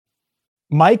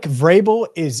Mike Vrabel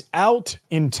is out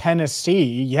in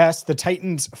Tennessee. Yes, the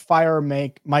Titans fire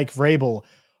Mike Vrabel.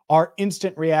 Our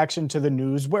instant reaction to the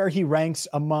news, where he ranks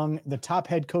among the top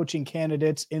head coaching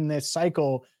candidates in this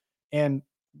cycle, and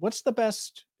what's the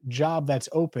best job that's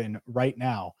open right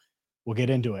now? We'll get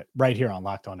into it right here on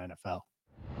Locked On NFL.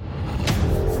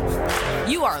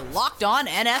 You are Locked On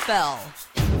NFL,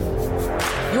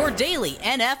 your daily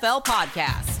NFL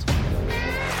podcast.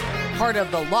 Part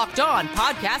of the Locked On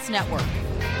Podcast Network,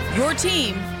 your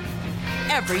team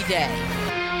every day.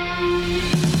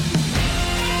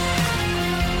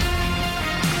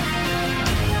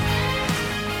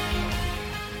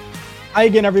 Hi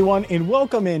again, everyone, and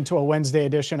welcome into a Wednesday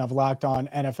edition of Locked On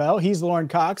NFL. He's Lauren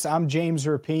Cox. I'm James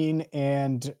Rapine,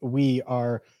 and we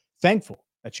are thankful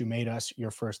that you made us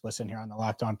your first listen here on the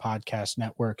Locked On Podcast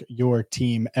Network, your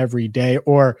team every day,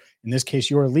 or in this case,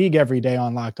 your league every day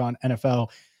on Locked On NFL.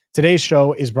 Today's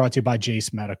show is brought to you by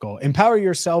Jase Medical. Empower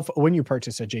yourself when you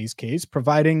purchase a Jase case,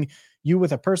 providing you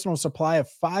with a personal supply of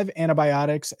 5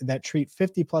 antibiotics that treat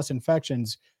 50-plus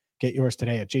infections. Get yours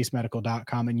today at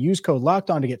jasemedical.com and use code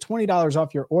LOCKEDON to get $20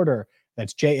 off your order.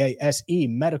 That's JASE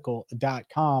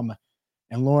medical.com.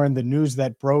 And Lauren, the news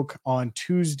that broke on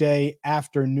Tuesday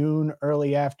afternoon,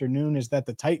 early afternoon, is that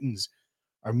the Titans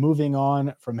are moving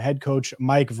on from head coach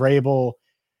Mike Vrabel.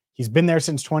 He's been there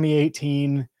since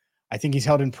 2018. I think he's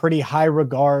held in pretty high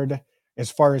regard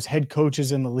as far as head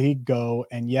coaches in the league go,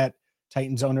 and yet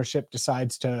Titans ownership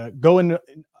decides to go in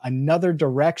another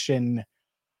direction.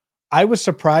 I was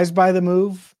surprised by the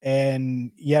move,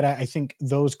 and yet I think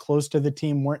those close to the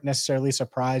team weren't necessarily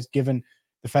surprised, given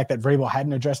the fact that Vrabel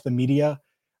hadn't addressed the media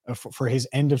for his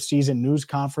end-of-season news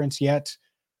conference yet.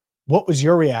 What was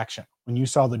your reaction when you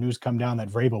saw the news come down that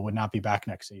Vrabel would not be back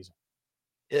next season?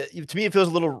 To me, it feels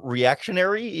a little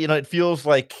reactionary. It feels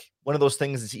like one of those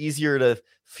things. It's easier to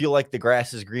feel like the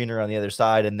grass is greener on the other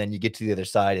side, and then you get to the other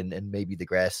side and maybe the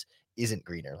grass isn't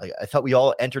greener. Like, I thought we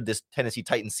all entered this Tennessee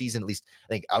Titans season, at least I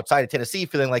think outside of Tennessee,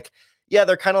 feeling like, yeah,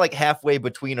 they're kind of like halfway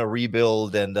between a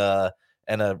rebuild and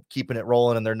keeping it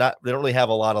rolling. And they don't really have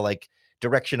a lot of like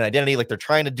direction and identity. Like, they're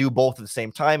trying to do both at the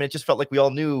same time. And it just felt like we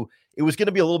all knew it was going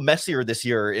to be a little messier this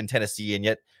year in Tennessee. And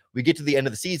yet we get to the end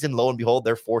of the season, lo and behold,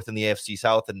 they're fourth in the AFC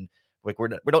South. And like, we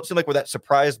don't seem like we're that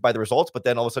surprised by the results, but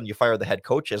then all of a sudden you fire the head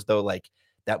coach as though like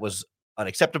that was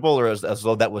unacceptable, or as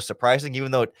though that was surprising, even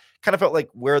though it kind of felt like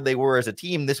where they were as a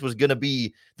team, this was going to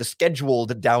be the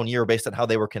scheduled down year based on how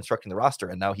they were constructing the roster.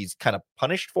 And now he's kind of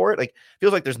punished for it. Like,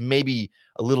 feels like there's maybe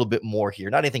a little bit more here,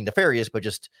 not anything nefarious, but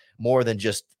just more than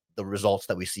just the results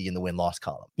that we see in the win-loss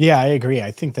column. Yeah, I agree.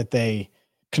 I think that they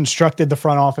constructed the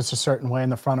front office a certain way,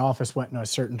 and the front office went in a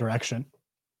certain direction.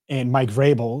 And Mike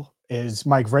Vrabel is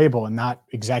Mike Vrabel and not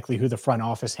exactly who the front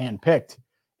office handpicked.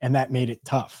 And that made it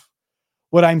tough.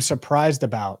 What I'm surprised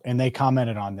about, and they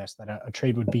commented on this, that a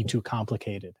trade would be too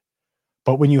complicated.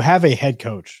 But when you have a head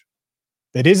coach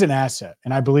that is an asset,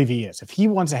 and I believe he is, if he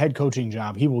wants a head coaching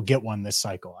job, he will get one this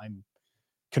cycle. I'm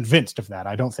convinced of that.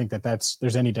 I don't think that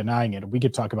there's any denying it. We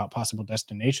could talk about possible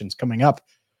destinations coming up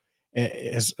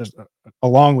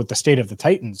along with the state of the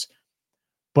Titans.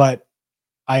 But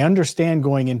I understand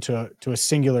going into a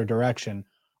singular direction.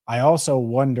 I also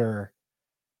wonder,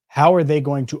 how are they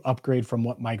going to upgrade from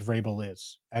what Mike Vrabel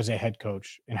is as a head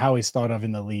coach and how he's thought of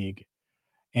in the league?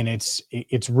 And it's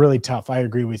really tough. I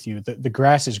agree with you. The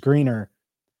grass is greener.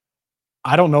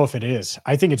 I don't know if it is.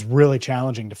 I think it's really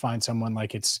challenging to find someone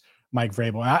like it's Mike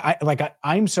Vrabel. And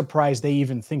I'm surprised they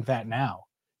even think that now,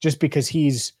 just because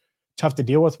he's tough to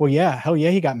deal with. Well, yeah, hell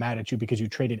yeah, he got mad at you because you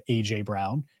traded A.J.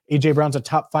 Brown. A.J. Brown's a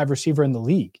top 5 receiver in the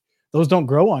league. Those don't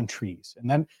grow on trees. And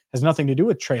that has nothing to do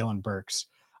with Treylon Burks.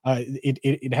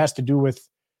 It has to do with,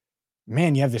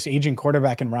 man, you have this aging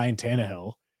quarterback in Ryan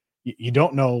Tannehill. You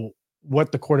don't know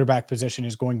what the quarterback position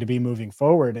is going to be moving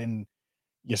forward. And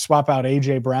you swap out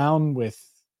A.J. Brown with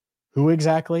who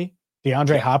exactly?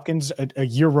 DeAndre Hopkins a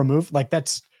year removed? Like,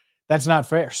 that's not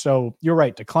fair. So you're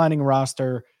right. Declining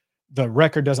roster. The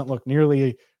record doesn't look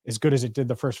nearly as good as it did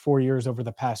the first 4 years over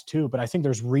the past 2. But I think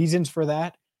there's reasons for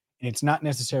that. And it's not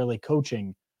necessarily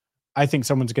coaching. I think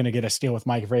someone's going to get a steal with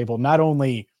Mike Vrabel, not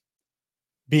only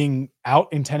being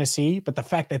out in Tennessee, but the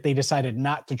fact that they decided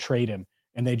not to trade him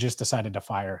and they just decided to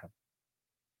fire him.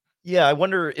 Yeah, I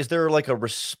wonder, is there like a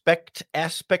respect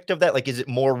aspect of that? Like, is it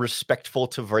more respectful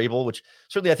to Vrabel? Which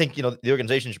certainly I think, the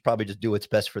organization should probably just do what's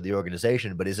best for the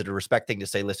organization. But is it a respect thing to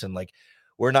say, listen, like,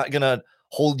 we're not going to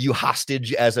hold you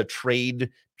hostage as a trade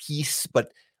piece,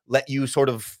 but let you sort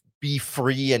of be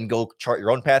free and go chart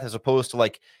your own path, as opposed to,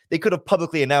 like, they could have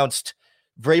publicly announced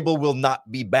Vrabel will not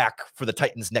be back for the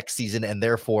Titans next season, and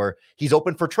therefore he's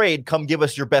open for trade. Come give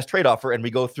us your best trade offer. And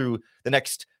we go through the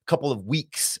next couple of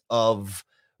weeks of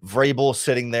Vrabel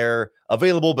sitting there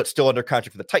available, but still under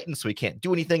contract for the Titans, so he can't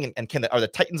do anything. And are the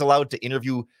Titans allowed to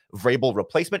interview Vrabel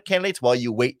replacement candidates while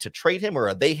you wait to trade him, or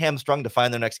are they hamstrung to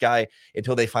find their next guy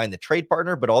until they find the trade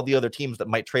partner? But all the other teams that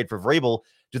might trade for Vrabel,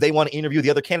 do they want to interview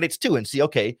the other candidates too and see,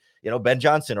 okay, Ben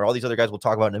Johnson or all these other guys we'll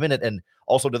talk about in a minute? And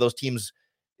also, do those teams,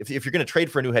 if you're going to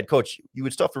trade for a new head coach, you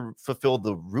would still have to fulfill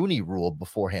the Rooney rule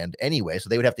beforehand anyway. So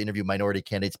they would have to interview minority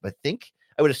candidates, but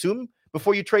I would assume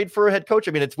before you trade for a head coach.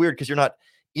 I mean, it's weird because you're not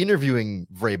interviewing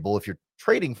Vrabel if you're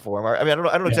trading for him. I mean, I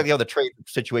don't know exactly how the trade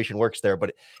situation works there,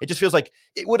 but it just feels like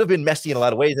it would have been messy in a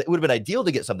lot of ways. It would have been ideal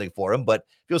to get something for him, but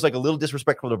feels like a little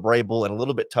disrespectful to Vrabel and a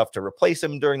little bit tough to replace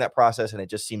him during that process. And it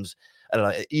just seems, I don't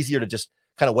know, easier to just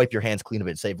kind of wipe your hands clean of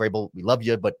it and say, Vrabel, we love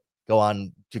you, but go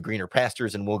on to greener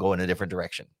pastures and we'll go in a different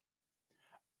direction.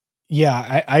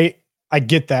 Yeah, I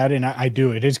get that, and I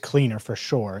do. It is cleaner for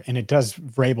sure, and it does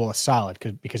Vrabel a solid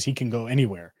because he can go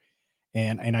anywhere,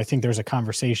 and I think there's a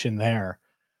conversation there.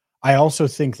 I also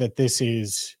think that this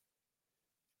is,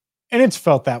 and it's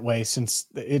felt this way since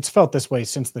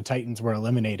the Titans were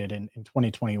eliminated in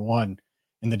 2021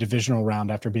 in the divisional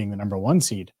round after being the number 1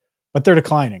 seed, but they're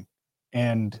declining,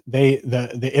 and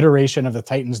the iteration of the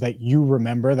Titans that you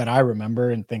remember, that I remember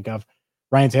and think of,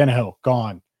 Ryan Tannehill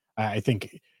gone. I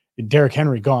think Derrick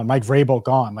Henry gone, Mike Vrabel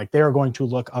gone. Like, they are going to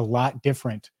look a lot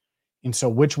different. And so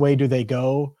which way do they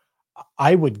go?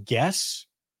 I would guess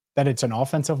that it's an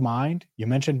offensive mind. You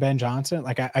mentioned Ben Johnson.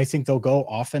 Like, I think they'll go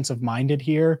offensive minded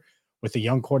here with a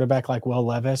young quarterback like Will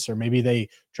Levis, or maybe they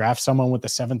draft someone with the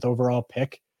 7th overall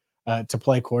pick to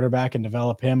play quarterback and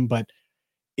develop him. But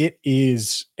it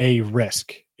is a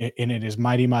risk, and it is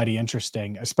mighty, mighty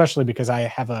interesting, especially because I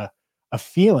have a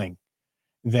feeling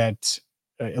that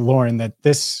Lauren, that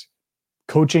this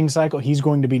coaching cycle, he's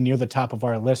going to be near the top of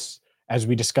our list as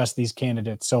we discuss these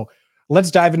candidates. So let's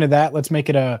dive into that. Let's make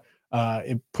it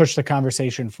push the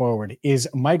conversation forward. Is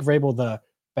Mike Vrabel the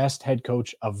best head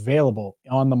coach available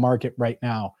on the market right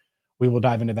now? We will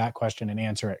dive into that question and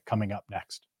answer it coming up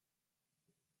next.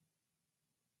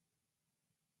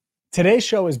 Today's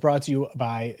show is brought to you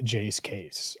by Jace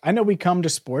Case. I know we come to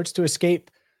sports to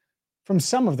escape from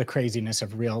some of the craziness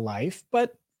of real life,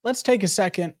 but let's take a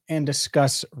second and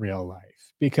discuss real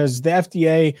life, because the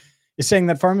FDA is saying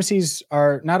that pharmacies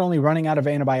are not only running out of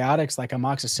antibiotics like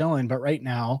amoxicillin, but right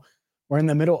now we're in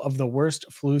the middle of the worst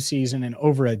flu season in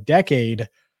over a decade.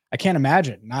 I can't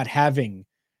imagine not having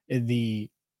the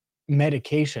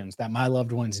medications that my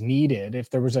loved ones needed if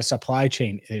there was a supply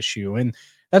chain issue. And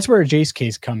that's where a Jace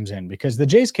Case comes in, because the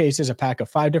Jace Case is a pack of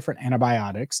 5 different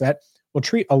antibiotics that will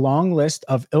treat a long list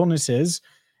of illnesses,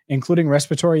 including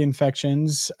respiratory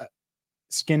infections,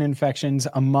 skin infections,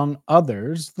 among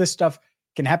others. This stuff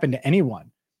can happen to anyone,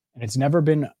 and it's never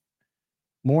been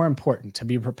more important to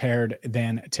be prepared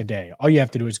than today. All you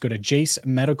have to do is go to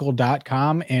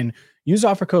jacemedical.com and use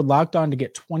offer code LOCKEDON to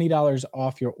get $20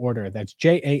 off your order. That's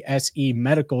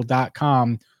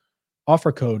JASEmedical.com.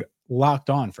 Offer code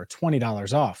LOCKEDON for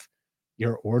 $20 off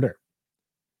your order.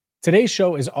 Today's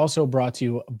show is also brought to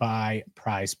you by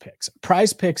Prize Picks.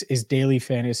 Prize Picks is daily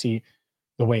fantasy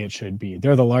the way it should be.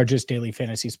 They're the largest daily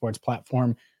fantasy sports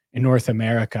platform in North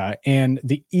America, and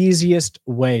the easiest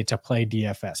way to play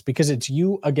DFS, because it's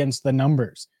you against the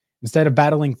numbers. Instead of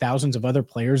battling thousands of other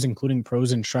players, including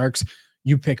pros and sharks,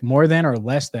 you pick more than or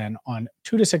less than on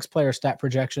 2 to 6 player stat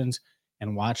projections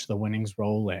and watch the winnings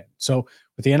roll in. So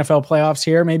with the NFL playoffs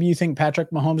here, maybe you think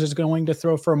Patrick Mahomes is going to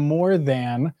throw for more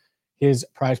than his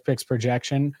Prize Picks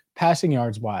projection passing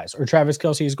yards wise, or Travis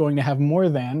Kelce is going to have more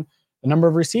than the number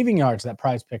of receiving yards that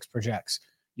Prize Picks projects.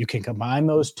 You can combine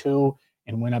those two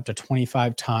and win up to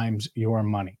 25 times your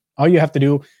money. All you have to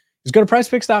do is go to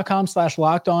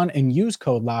prizepicks.com/lockedon and use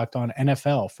code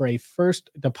LOCKEDONNFL for a first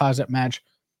deposit match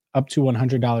up to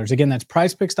 $100. Again, that's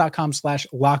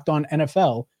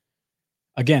prizepicks.com/lockedonnfl.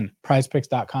 Again,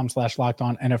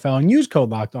 prizepicks.com/lockedonnfl and use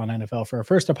code LOCKEDONNFL for a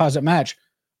first deposit match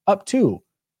up to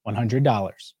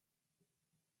 $100.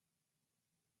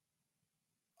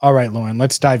 All right, Lauren,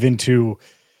 let's dive into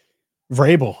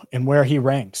Vrabel and where he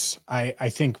ranks. I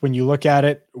think when you look at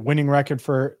it, winning record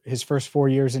for his first 4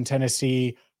 years in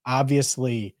Tennessee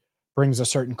obviously brings a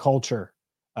certain culture,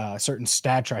 a certain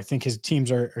stature. I think his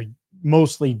teams are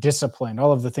mostly disciplined,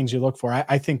 all of the things you look for.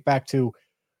 I think back to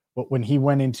when he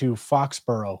went into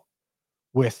Foxborough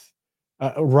with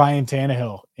Ryan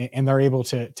Tannehill, and they're able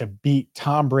to beat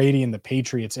Tom Brady and the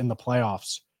Patriots in the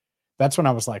playoffs. That's when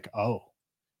I was like, oh,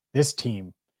 this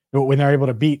team, when they're able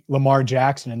to beat Lamar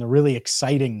Jackson in the really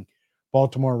exciting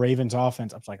Baltimore Ravens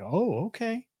offense. I was like, oh,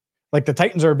 okay. Like the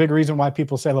Titans are a big reason why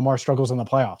people say Lamar struggles in the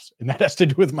playoffs, and that has to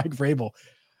do with Mike Vrabel.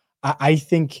 I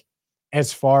think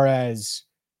as far as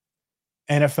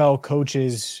NFL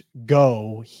coaches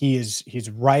go, he's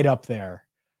right up there,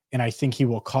 and I think he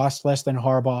will cost less than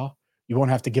Harbaugh. You won't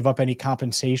have to give up any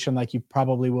compensation like you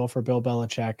probably will for Bill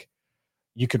Belichick.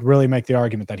 You could really make the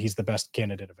argument that he's the best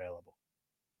candidate available.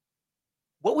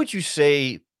 What would you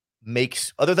say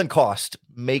other than cost,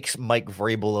 makes Mike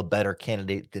Vrabel a better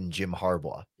candidate than Jim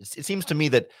Harbaugh? It seems to me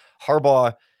that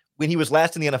Harbaugh, when he was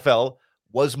last in the NFL,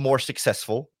 was more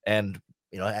successful and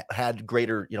had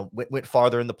greater, went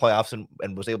farther in the playoffs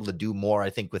and was able to do more, I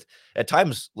think, with at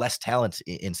times less talent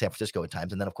in San Francisco at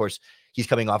times. And then, of course, he's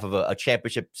coming off of a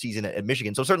championship season at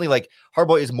Michigan. So certainly like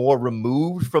Harbaugh is more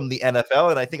removed from the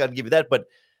NFL. And I think I'd give you that. But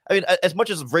I mean, as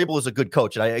much as Vrabel is a good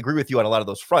coach, and I agree with you on a lot of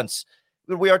those fronts,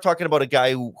 we are talking about a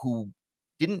guy who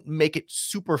didn't make it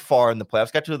super far in the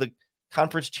playoffs, got to the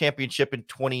conference championship in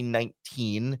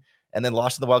 2019, and then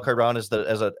lost in the wild card round as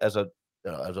an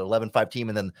 11-5 team,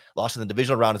 and then lost in the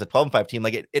divisional round as a 12-5 team.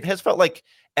 Like it has felt like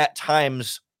at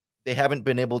times they haven't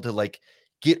been able to like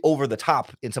get over the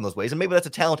top in some of those ways. And maybe that's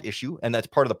a talent issue, and that's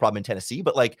part of the problem in Tennessee.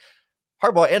 But like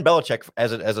Harbaugh and Belichick,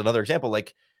 as another example,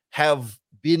 like have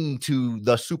been to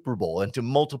the Super Bowl and to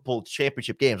multiple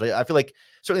championship games. I feel like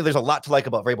certainly there's a lot to like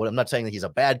about Vrabel. I'm not saying that he's a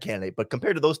bad candidate, but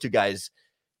compared to those two guys,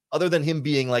 other than him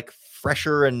being like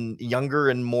fresher and younger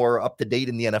and more up to date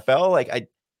in the NFL, like I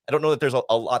don't know that there's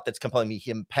a lot that's compelling me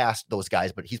him past those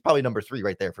guys, but he's probably number 3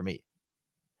 right there for me.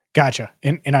 Gotcha.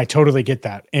 And I totally get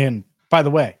that. And by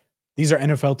the way, these are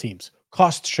NFL teams.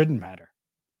 Costs shouldn't matter.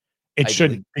 It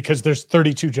shouldn't, because there's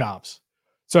 32 jobs.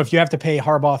 So if you have to pay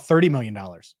Harbaugh $30 million,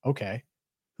 okay,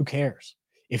 who cares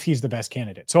if he's the best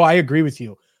candidate? So I agree with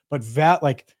you, but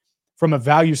from a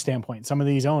value standpoint, some of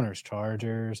these owners,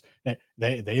 Chargers,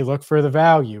 they look for the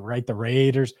value, right? The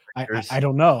Raiders, I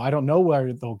don't know. I don't know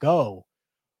where they'll go,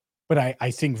 but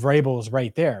I think Vrabel is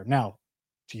right there. Now,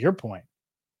 to your point,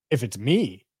 if it's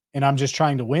me and I'm just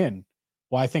trying to win,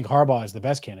 well, I think Harbaugh is the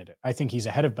best candidate. I think he's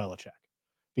ahead of Belichick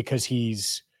because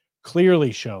he's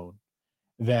clearly shown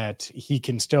that he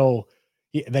can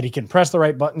press the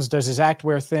right buttons. Does his act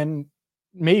wear thin?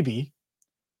 Maybe.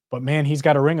 But man, he's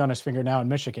got a ring on his finger now in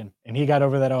Michigan, and he got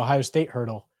over that Ohio State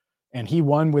hurdle, and he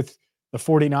won with the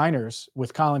 49ers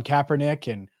with Colin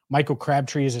Kaepernick and Michael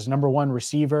Crabtree as his number 1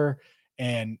 receiver.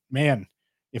 And man,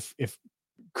 if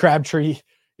Crabtree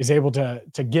is able to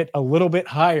get a little bit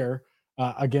higher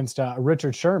against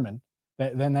Richard Sherman,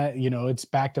 then that, it's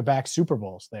back-to-back Super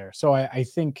Bowls there. So I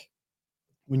think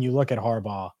when you look at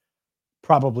Harbaugh,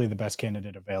 probably the best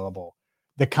candidate available.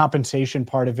 The compensation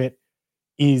part of it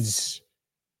is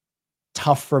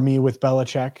tough for me with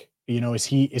Belichick.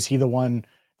 Is he the one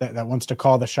that wants to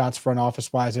call the shots front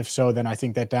office wise? If so, then I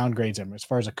think that downgrades him. As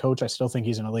far as a coach, I still think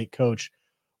he's an elite coach.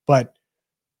 But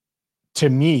to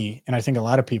me, and I think a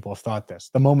lot of people have thought this,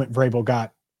 the moment Vrabel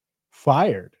got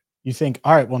fired, you think,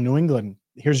 all right, well, New England,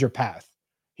 here's your path.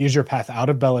 Here's your path out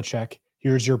of Belichick.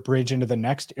 Here's your bridge into the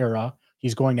next era.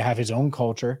 He's going to have his own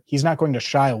culture. He's not going to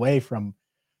shy away from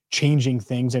changing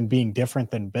things and being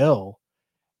different than Bill.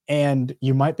 And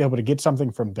you might be able to get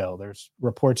something from Bill. There's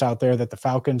reports out there that the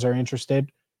Falcons are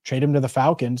interested. Trade him to the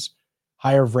Falcons.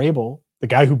 Hire Vrabel, the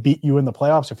guy who beat you in the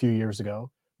playoffs a few years ago,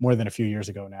 more than a few years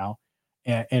ago now.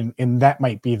 And that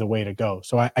might be the way to go.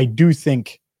 So I do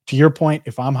think, to your point,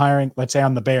 if I'm hiring, let's say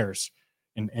I'm the Bears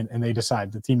and they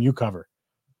decide, the team you cover,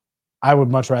 I would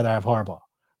much rather have Harbaugh.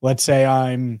 Let's say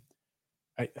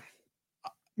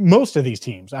most of these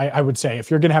teams, I would say if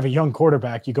you're going to have a young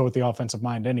quarterback, you go with the offensive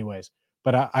mind anyways.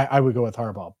 But I would go with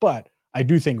Harbaugh. But I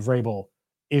do think Vrabel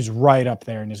is right up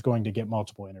there and is going to get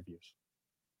multiple interviews.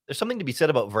 There's something to be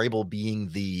said about Vrabel being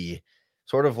the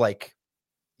sort of like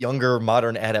younger,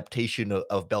 modern adaptation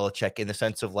of Belichick, in the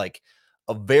sense of like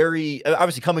a very,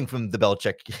 obviously coming from the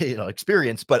Belichick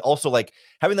experience, but also like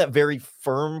having that very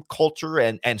firm culture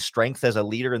and strength as a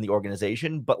leader in the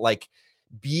organization, but like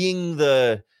being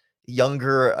the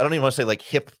younger, I don't even want to say like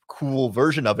hip, cool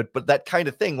version of it, but that kind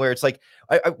of thing where it's like,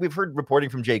 we've heard reporting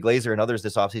from Jay Glazer and others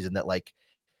this offseason that like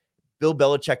Bill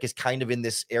Belichick is kind of in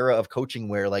this era of coaching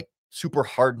where like super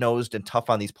hard-nosed and tough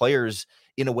on these players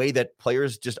in a way that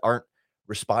players just aren't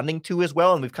responding to as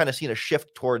well. And we've kind of seen a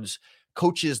shift towards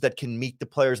coaches that can meet the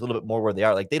players a little bit more where they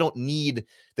are. Like they don't need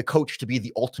the coach to be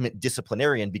the ultimate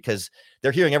disciplinarian because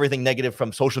they're hearing everything negative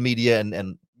from social media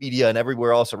and media and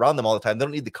everywhere else around them all the time. They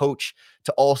don't need the coach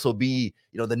to also be,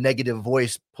 the negative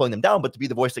voice pulling them down, but to be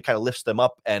the voice that kind of lifts them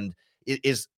up and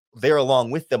is there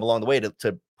along with them along the way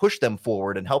to push them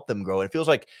forward and help them grow. And it feels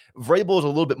like Vrabel is a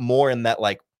little bit more in that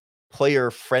like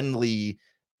player friendly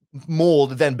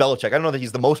mold than Belichick. I don't know that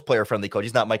he's the most player friendly coach.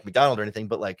 He's not Mike McDonald or anything,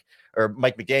 but or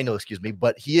Mike McDaniel, excuse me.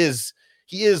 But he is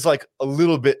like a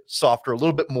little bit softer, a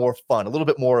little bit more fun, a little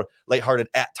bit more lighthearted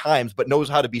at times, but knows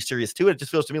how to be serious too. It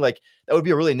just feels to me like that would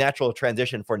be a really natural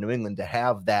transition for New England to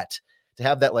have that,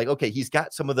 like, okay, he's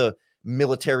got some of the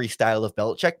military style of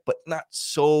Belichick, but not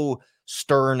so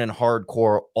stern and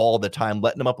hardcore all the time,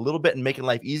 letting them up a little bit and making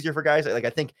life easier for guys. Like, I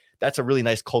think that's a really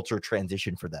nice culture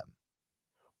transition for them.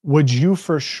 Would you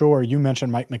for sure? You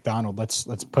mentioned Mike McDonald. Let's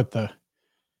put the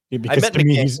because to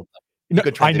me he's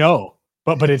I know,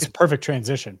 but it's perfect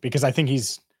transition because I think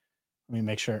he's. Let me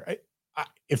make sure.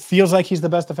 It feels like he's the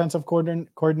best defensive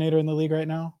coordinator in the league right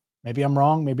now. Maybe I'm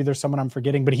wrong. Maybe there's someone I'm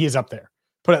forgetting, but he is up there.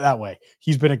 Put it that way.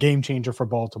 He's been a game changer for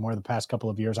Baltimore the past couple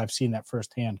of years. I've seen that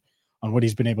firsthand on what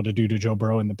he's been able to do to Joe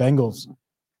Burrow and the Bengals.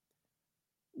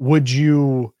 Would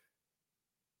you?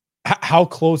 How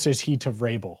close is he to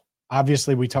Vrabel?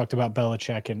 Obviously, we talked about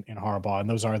Belichick and Harbaugh, and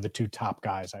those are the two top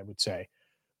guys, I would say.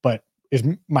 But is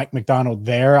Mike McDonald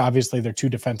there? Obviously, they're two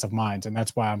defensive minds, and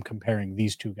that's why I'm comparing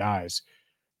these two guys.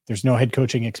 There's no head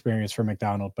coaching experience for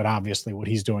McDonald, but obviously what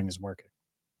he's doing is working.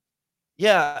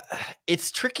 Yeah,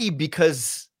 it's tricky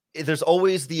because there's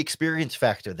always the experience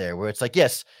factor there where it's like,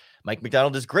 yes, Mike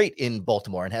McDonald is great in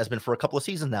Baltimore and has been for a couple of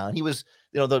seasons now. And he was,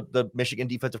 the Michigan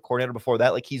defensive coordinator before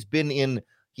that. Like, he has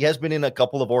been in a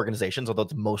couple of organizations, although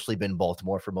it's mostly been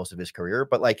Baltimore for most of his career.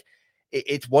 But like,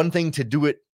 it's one thing to do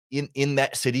it in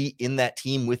that city, in that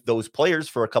team with those players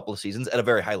for a couple of seasons at a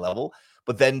very high level,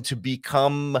 but then to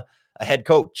become a head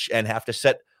coach and have to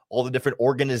set all the different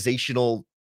organizational,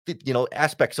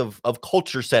 aspects of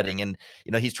culture setting. And,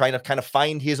 he's trying to kind of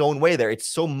find his own way there. It's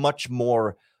so much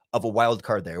more of a wild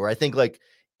card there, where I think, like,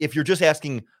 if you're just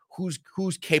asking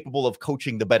who's capable of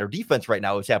coaching the better defense right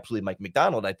now, it's absolutely Mike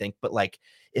McDonald, I think. But like,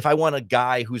 if I want a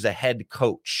guy who's a head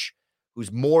coach,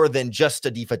 who's more than just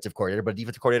a defensive coordinator, but a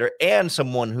defensive coordinator and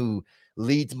someone who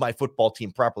leads my football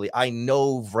team properly, I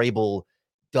know Vrabel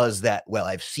does that well.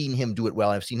 I've seen him do it well.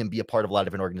 I've seen him be a part of a lot of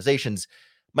different organizations.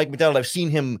 Mike McDonald, I've seen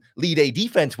him lead a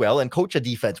defense well and coach a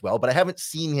defense well, but I haven't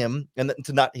seen him, and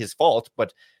it's not his fault,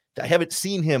 but I haven't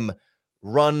seen him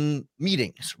run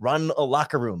meetings, run a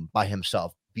locker room by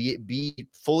himself, be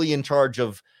fully in charge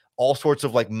of all sorts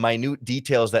of like minute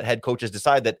details that head coaches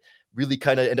decide that really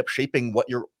kind of end up shaping what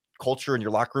your culture and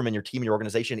your locker room and your team and your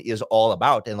organization is all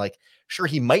about. And like, sure,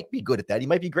 he might be good at that. He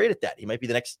might be great at that. He might be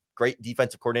the next great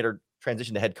defensive coordinator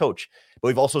transition to head coach. But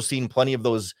we've also seen plenty of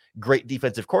those great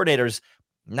defensive coordinators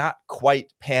not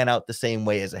quite pan out the same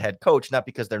way as a head coach, not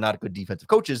because they're not good defensive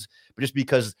coaches, but just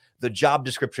because the job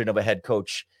description of a head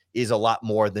coach is a lot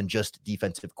more than just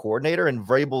defensive coordinator. And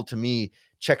Vrabel, to me,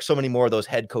 checks so many more of those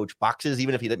head coach boxes,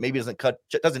 even if he maybe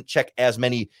doesn't check as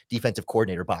many defensive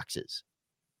coordinator boxes.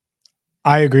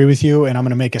 I agree with you, and I'm going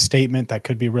to make a statement that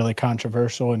could be really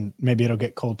controversial, and maybe it'll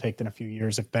get cold taked in a few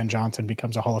years if Ben Johnson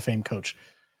becomes a Hall of Fame coach.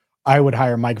 I would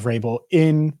hire Mike Vrabel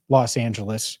in Los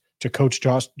Angeles to coach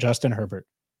Justin Herbert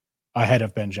ahead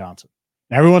of Ben Johnson.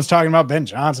 And everyone's talking about Ben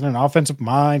Johnson and offensive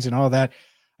minds and all that.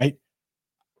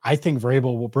 I think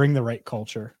Vrabel will bring the right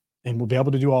culture and will be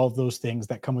able to do all of those things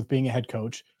that come with being a head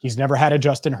coach. He's never had a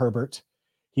Justin Herbert.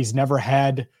 He's never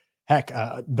had,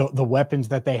 the weapons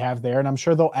that they have there, and I'm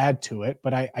sure they'll add to it.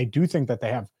 But I do think that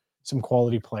they have some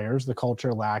quality players, the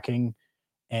culture lacking,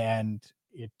 and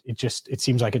it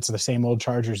seems like it's the same old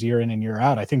Chargers year in and year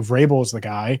out. I think Vrabel is the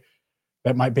guy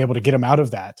that might be able to get him out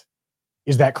of that.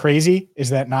 Is that crazy?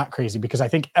 Is that not crazy? Because I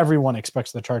think everyone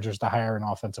expects the Chargers to hire an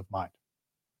offensive mind.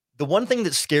 The one thing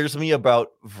that scares me about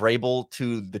Vrabel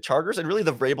to the Chargers, and really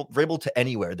the Vrabel to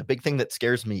anywhere, the big thing that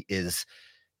scares me is,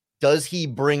 does he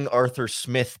bring Arthur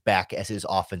Smith back as his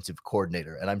offensive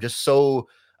coordinator? And I'm so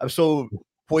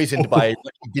poisoned by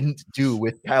what he didn't do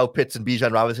with Kyle Pitts and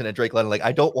Bijan Robinson and Drake London. Like,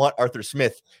 I don't want Arthur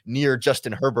Smith near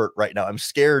Justin Herbert right now. I'm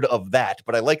scared of that,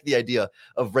 but I like the idea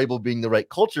of Vrabel being the right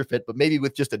culture fit, but maybe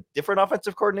with just a different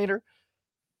offensive coordinator.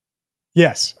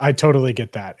 Yes, I totally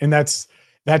get that. And that's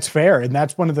fair. And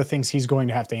that's one of the things he's going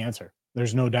to have to answer.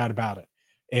 There's no doubt about it.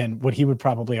 And what he would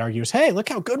probably argue is, hey, look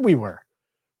how good we were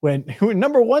when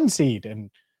number 1 seed. And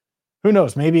who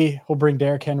knows, maybe he'll bring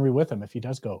Derrick Henry with him if he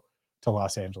does go to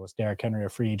Los Angeles. Derrick Henry, a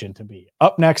free agent to be.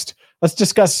 Up next, let's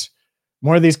discuss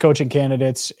more of these coaching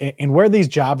candidates and where these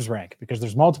jobs rank, because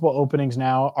there's multiple openings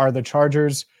now. Are the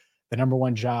Chargers the number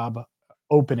 1 job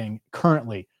opening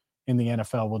currently in the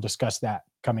NFL? We'll discuss that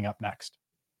coming up next.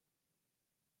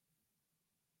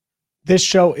 This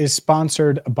show is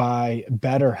sponsored by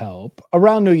BetterHelp.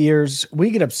 Around New Year's,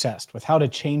 we get obsessed with how to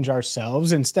change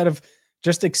ourselves instead of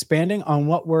just expanding on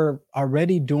what we're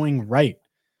already doing right.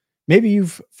 Maybe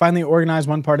you've finally organized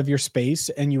one part of your space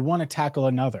and you want to tackle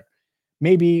another.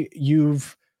 maybe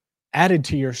you've added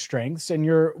to your strengths and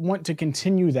you want to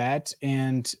continue that.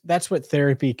 And that's what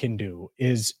therapy can do,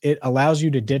 is it allows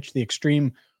you to ditch the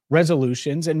extreme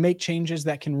resolutions and make changes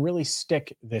that can really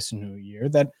stick this new year,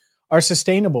 that are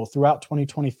sustainable throughout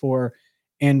 2024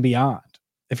 and beyond.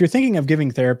 If you're thinking of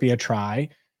giving therapy a try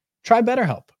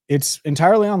BetterHelp. It's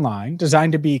entirely online,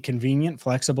 designed to be convenient,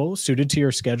 flexible, suited to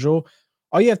your schedule.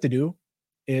 All you have to do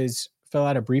is fill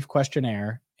out a brief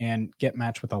questionnaire and get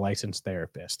matched with a licensed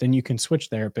therapist. And you can switch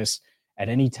therapists at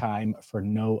any time for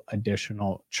no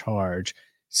additional charge.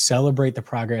 Celebrate the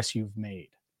progress you've made.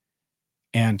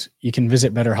 And you can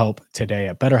visit BetterHelp today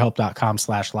at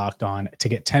betterhelp.com/lockedon to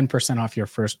get 10% off your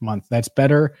first month. That's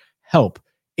BetterHelp,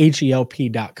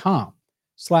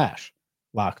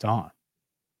 HELP.com/lockedon.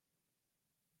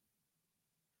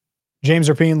 James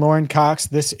Rapine, Lauren Cox.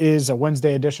 This is a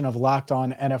Wednesday edition of Locked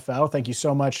On NFL. Thank you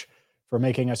so much for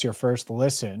making us your first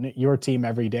listen. Your team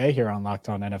every day here on Locked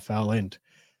On NFL. And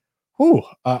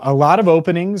a lot of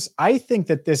openings. I think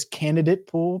that this candidate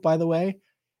pool, by the way,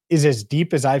 is as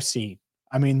deep as I've seen.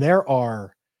 I mean, there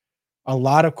are a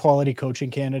lot of quality coaching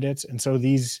candidates. And so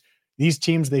these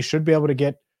teams, they should be able to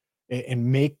get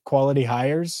and make quality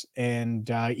hires. And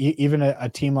even a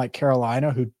team like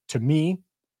Carolina, who to me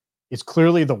is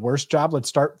clearly the worst job. Let's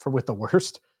start with the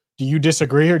worst. Do you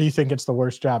disagree, or do you think it's the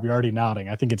worst job? You're already nodding.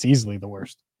 I think it's easily the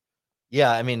worst.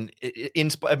 Yeah, I mean,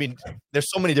 there's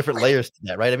so many different layers to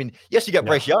that, right? I mean, yes, you got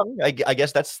Bryce Young. I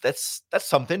guess that's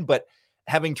something, but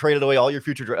having traded away all your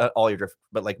draft,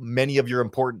 but like many of your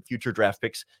important future draft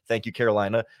picks, thank you,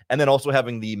 Carolina, and then also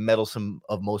having the meddlesome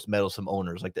of most meddlesome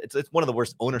owners, like it's one of the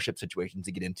worst ownership situations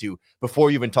to get into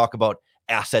before you even talk about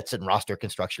assets and roster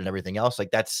construction and everything else. Like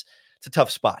it's a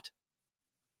tough spot.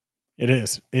 It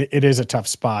is. It is a tough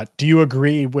spot. Do you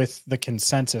agree with the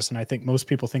consensus? And I think most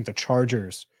people think the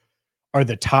Chargers are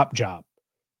the top job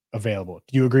available.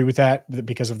 Do you agree with that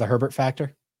because of the Herbert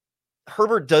factor?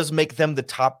 Herbert does make them the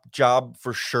top job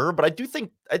for sure, but I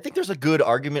think there's a good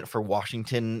argument for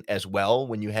Washington as well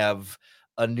when you have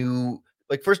a new,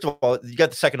 like, first of all, you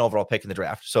got the second overall pick in the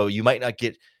draft, so you might not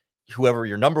get whoever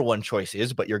your number one choice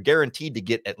is, but you're guaranteed to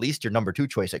get at least your number two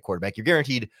choice at quarterback. You're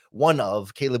guaranteed one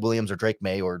of Caleb Williams or Drake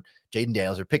May or Jaden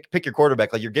Daniels, or pick your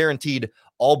quarterback. Like, you're guaranteed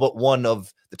all but one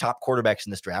of the top quarterbacks in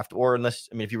this draft, or unless,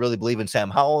 I mean, if you really believe in Sam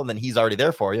Howell, then he's already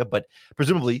there for you, but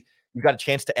presumably you've got a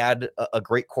chance to add a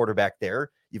great quarterback there.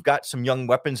 You've got some young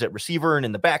weapons at receiver and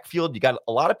in the backfield. You got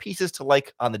a lot of pieces to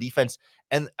like on the defense.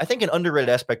 And I think an underrated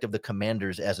aspect of the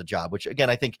Commanders as a job, which again,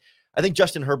 I think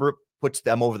Justin Herbert puts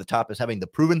them over the top as having the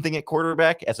proven thing at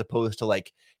quarterback, as opposed to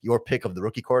like your pick of the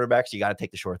rookie quarterbacks. You got to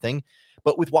take the sure thing.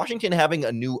 But with Washington having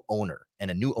a new owner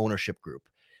and a new ownership group,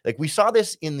 like we saw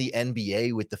this in the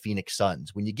NBA with the Phoenix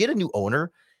Suns, when you get a new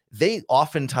owner, they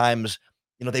oftentimes,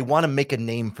 they want to make a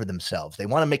name for themselves. They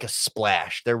want to make a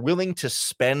splash. They're willing to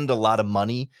spend a lot of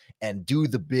money and do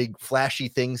the big flashy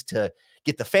things to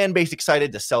get the fan base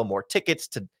excited, to sell more tickets,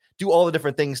 to do all the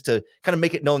different things to kind of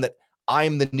make it known that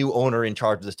I'm the new owner in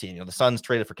charge of this team. The Suns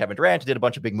traded for Kevin Durant, did a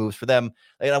bunch of big moves for them.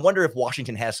 And I wonder if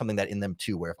Washington has something that in them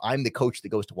too, where if I'm the coach that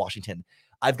goes to Washington,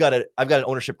 I've got an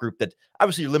ownership group that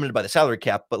obviously you're limited by the salary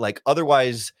cap, but like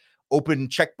otherwise open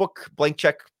checkbook, blank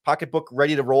check, pocketbook,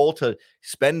 ready to roll to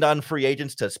spend on free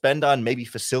agents, to spend on maybe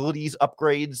facilities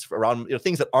upgrades around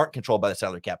things that aren't controlled by the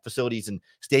salary cap, facilities and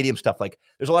stadium stuff. Like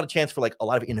there's a lot of chance for like a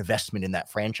lot of investment in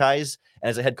that franchise. And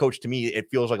as a head coach, to me, it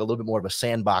feels like a little bit more of a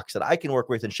sandbox that I can work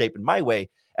with and shape in my way,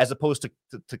 as opposed to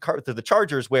the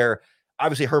Chargers, where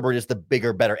obviously Herbert is the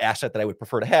bigger, better asset that I would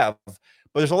prefer to have. But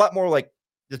there's a lot more like,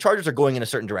 the Chargers are going in a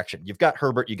certain direction. You've got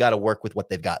Herbert. You got to work with what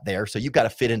they've got there. So you've got to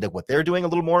fit into what they're doing a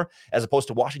little more, as opposed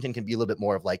to Washington can be a little bit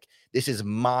more of like, this is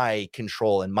my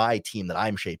control and my team that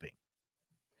I'm shaping.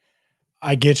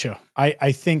 I get you.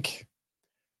 I think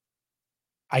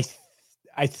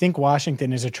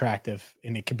Washington is attractive,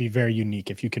 and it can be very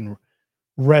unique if you can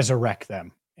resurrect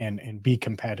them and be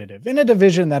competitive in a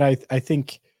division that I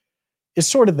think is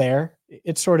sort of there.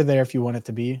 It's sort of there if you want it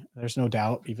to be. There's no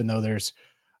doubt, even though there's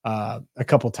a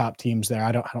couple top teams there.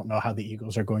 I don't know how the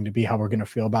Eagles are going to be, how we're going to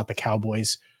feel about the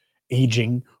Cowboys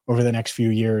aging over the next few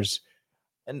years.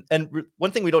 And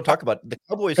one thing we don't talk about, the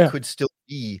Cowboys could still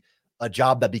be a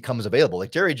job that becomes available.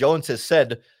 Like Jerry Jones has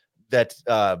said that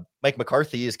Mike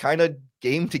McCarthy is kind of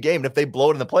game to game. And if they blow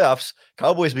it in the playoffs,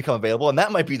 Cowboys become available, and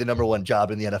that might be the number one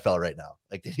job in the NFL right now.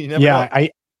 Like, you never know.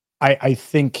 I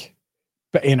think,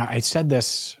 but I said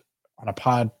this on a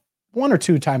pod one or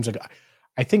two times ago.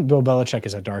 I think Bill Belichick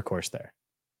is a dark horse there.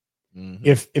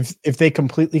 Mm-hmm. If they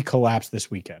completely collapse this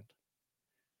weekend,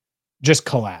 just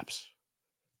collapse,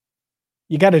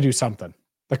 you got to do something.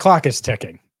 The clock is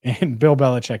ticking, and Bill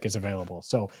Belichick is available.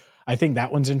 So I think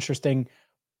that one's interesting.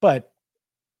 But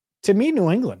to me, New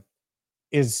England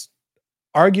is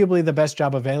arguably the best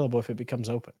job available if it becomes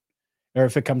open, or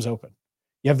if it comes open.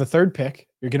 You have the third pick.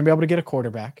 You're going to be able to get a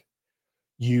quarterback.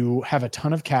 You have a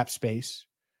ton of cap space.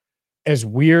 As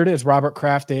weird as Robert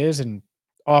Kraft is, and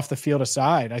off the field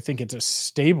aside, I think it's a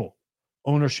stable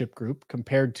ownership group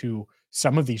compared to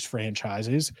some of these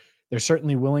franchises. They're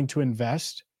certainly willing to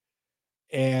invest,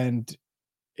 and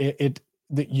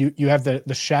you have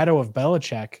the shadow of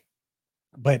Belichick,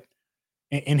 but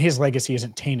his legacy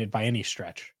isn't tainted by any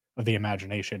stretch of the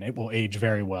imagination. It will age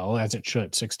very well, as it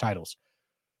should. 6 titles,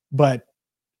 but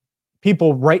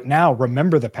people right now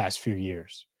remember the past few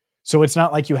years. So it's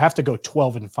not like you have to go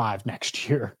 12-5 next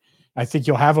year. I think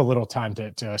you'll have a little time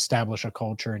to establish a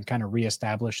culture and kind of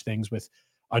reestablish things with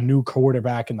a new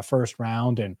quarterback in the first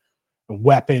round and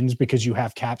weapons, because you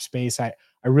have cap space. I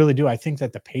really do. I think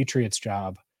that the Patriots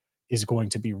job is going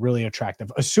to be really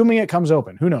attractive, assuming it comes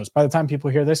open. Who knows? By the time people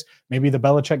hear this, maybe the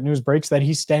Belichick news breaks that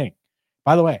he's staying.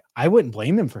 By the way, I wouldn't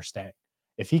blame him for staying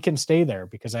if he can stay there,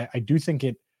 because I do think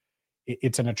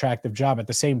it's an attractive job. At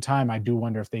the same time, I do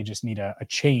wonder if they just need a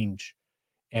change,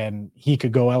 and he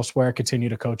could go elsewhere, continue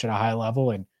to coach at a high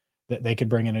level, and they could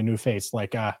bring in a new face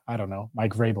like, I don't know,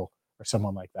 Mike Vrabel or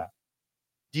someone like that.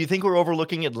 Do you think we're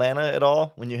overlooking Atlanta at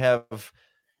all when you have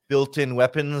built-in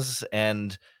weapons?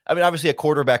 And I mean, obviously a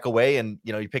quarterback away, and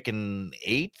you're picking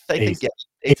eighth, I think. Yeah,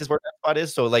 eighth is where that spot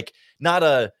is. So like not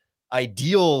a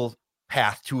ideal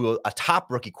path to a top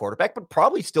rookie quarterback, but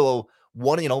probably still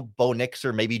one, Bo Nix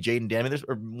or maybe Jaden Daniels,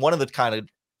 or one of the kind of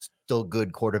still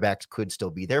good quarterbacks could still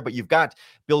be there. But you've got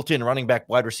built-in running back,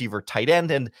 wide receiver, tight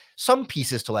end, and some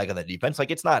pieces to lag on that defense.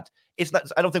 Like it's not,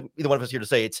 I don't think either one of us here to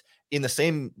say it's in the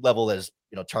same level as,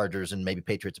 Chargers and maybe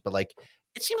Patriots, but like,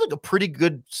 it seems like a pretty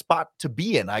good spot to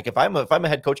be in. Like if I'm a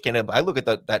head coach candidate, I look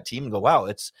at that team and go, wow,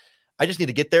 I just need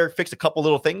to get there, fix a couple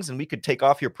little things, and we could take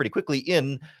off here pretty quickly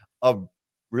in a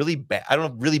really bad, I don't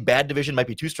know, really bad division might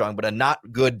be too strong, but a not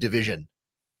good division.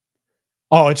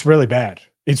 Oh, it's really bad.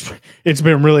 It's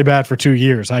been really bad for 2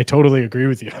 years. I totally agree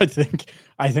with you.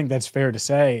 I think that's fair to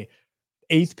say.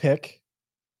 8th pick,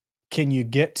 can you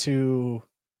get to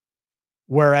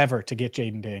wherever to get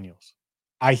Jaden Daniels?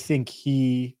 I think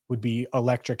he would be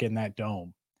electric in that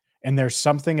dome. And there's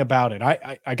something about it.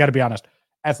 I got to be honest,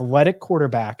 athletic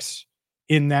quarterbacks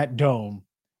in that dome,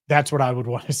 that's what I would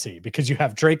want to see, because you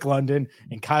have Drake London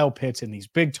and Kyle Pitts and these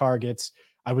big targets.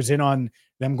 I was in on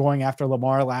them going after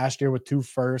Lamar last year with 2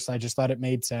 firsts. I just thought it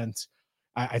made sense.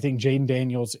 I think Jaden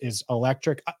Daniels is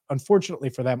electric. Unfortunately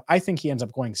for them, I think he ends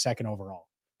up going 2nd overall.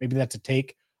 Maybe that's a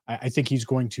take. I think he's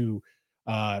going to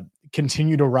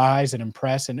continue to rise and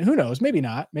impress. And who knows, maybe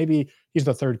not. Maybe he's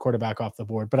the 3rd quarterback off the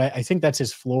board. But I think that's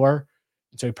his floor.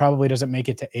 So he probably doesn't make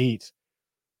it to 8.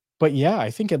 But yeah, I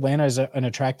think Atlanta is an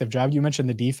attractive job. You mentioned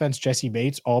the defense. Jesse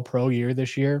Bates, all-pro year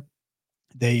this year.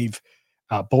 They've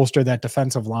bolstered that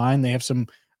defensive line. They have some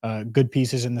good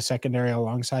pieces in the secondary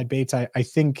alongside Bates. I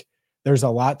think there's a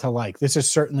lot to like. This is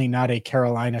certainly not a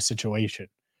Carolina situation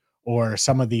or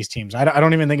some of these teams. I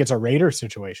don't even think it's a Raiders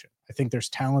situation. I think there's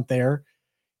talent there,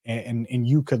 and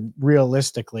you could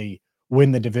realistically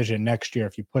win the division next year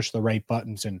if you push the right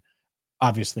buttons and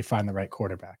obviously find the right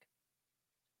quarterback.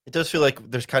 It does feel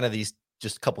like there's kind of these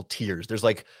just couple tiers. There's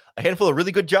like a handful of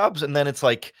really good jobs, and then it's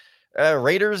like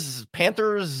Raiders,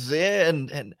 Panthers,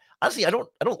 and honestly, I don't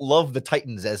love the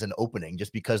Titans as an opening,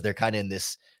 just because they're kind of in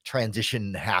this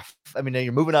transition half. I mean,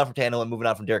 you're moving on from Tannehill and moving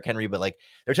on from Derrick Henry, but like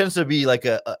there tends to be like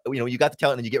you got the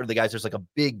talent and you get rid of the guys. There's like a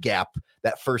big gap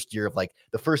that first year of like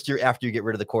the first year after you get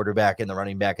rid of the quarterback and the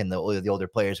running back and the older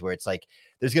players, where it's like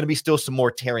there's going to be still some more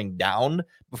tearing down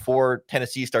before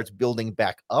Tennessee starts building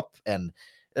back up, and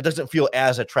it doesn't feel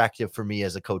as attractive for me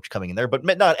as a coach coming in there, but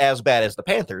not as bad as the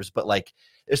Panthers. But like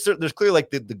there's clearly like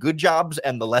the good jobs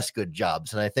and the less good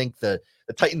jobs. And I think the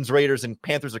Titans, Raiders, and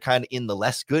Panthers are kind of in the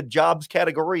less good jobs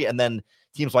category. And then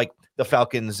teams like the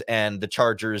Falcons and the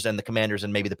Chargers and the Commanders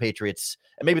and maybe the Patriots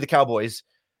and maybe the Cowboys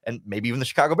and maybe even the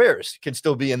Chicago Bears can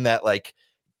still be in that like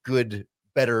good,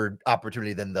 better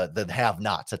opportunity than the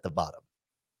have-nots at the bottom.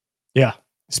 Yeah.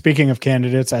 Speaking of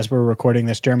candidates, as we're recording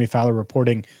this, Jeremy Fowler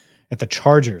reporting that the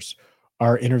Chargers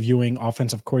are interviewing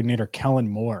offensive coordinator Kellen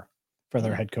Moore for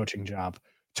their head coaching job.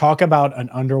 Talk about an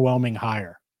underwhelming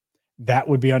hire. That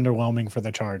would be underwhelming for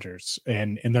the Chargers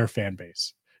and in their fan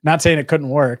base. Not saying it couldn't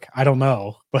work. I don't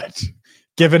know, but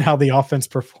given how the offense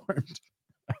performed.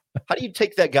 How do you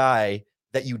take that guy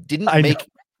that you didn't make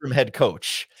from head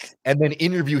coach and then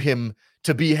interview him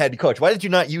to be head coach? Why did you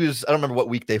not use, I don't remember what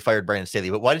week they fired Brandon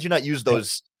Staley, but why did you not use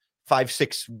those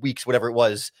 5-6 weeks, whatever it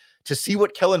was, to see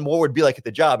what Kellen Moore would be like at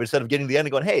the job instead of getting to the end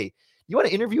and going, hey, you want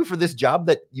to interview for this job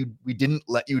that we didn't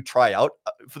let you try out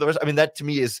for the rest. I mean, that to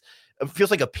me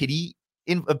feels like a pity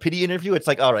interview. It's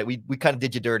like, all right, we kind of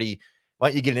did you dirty. Why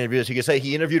don't you get an interview? So you can say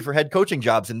he interviewed for head coaching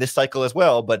jobs in this cycle as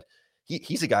well, but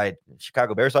he's a guy,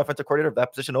 Chicago Bears offensive coordinator, if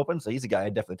that position opens, so he's a guy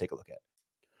I'd definitely take a look at.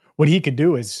 What he could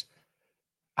do is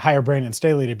hire Brandon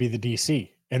Staley to be the DC,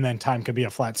 and then time could be a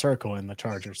flat circle in the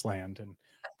Chargers land. And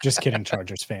just kidding,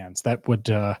 Chargers fans. That would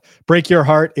break your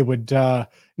heart. It would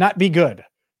not be good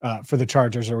for the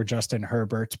Chargers or Justin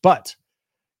Herbert. But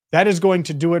that is going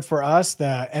to do it for us.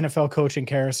 The NFL coaching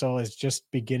carousel is just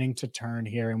beginning to turn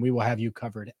here, and we will have you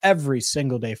covered every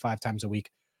single day, 5 times a week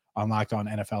on Locked On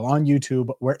NFL, on YouTube,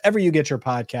 wherever you get your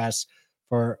podcasts.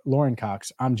 For Lauren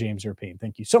Cox, I'm James Rapien.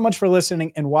 Thank you so much for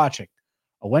listening and watching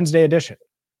a Wednesday edition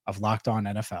of Locked On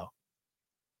NFL.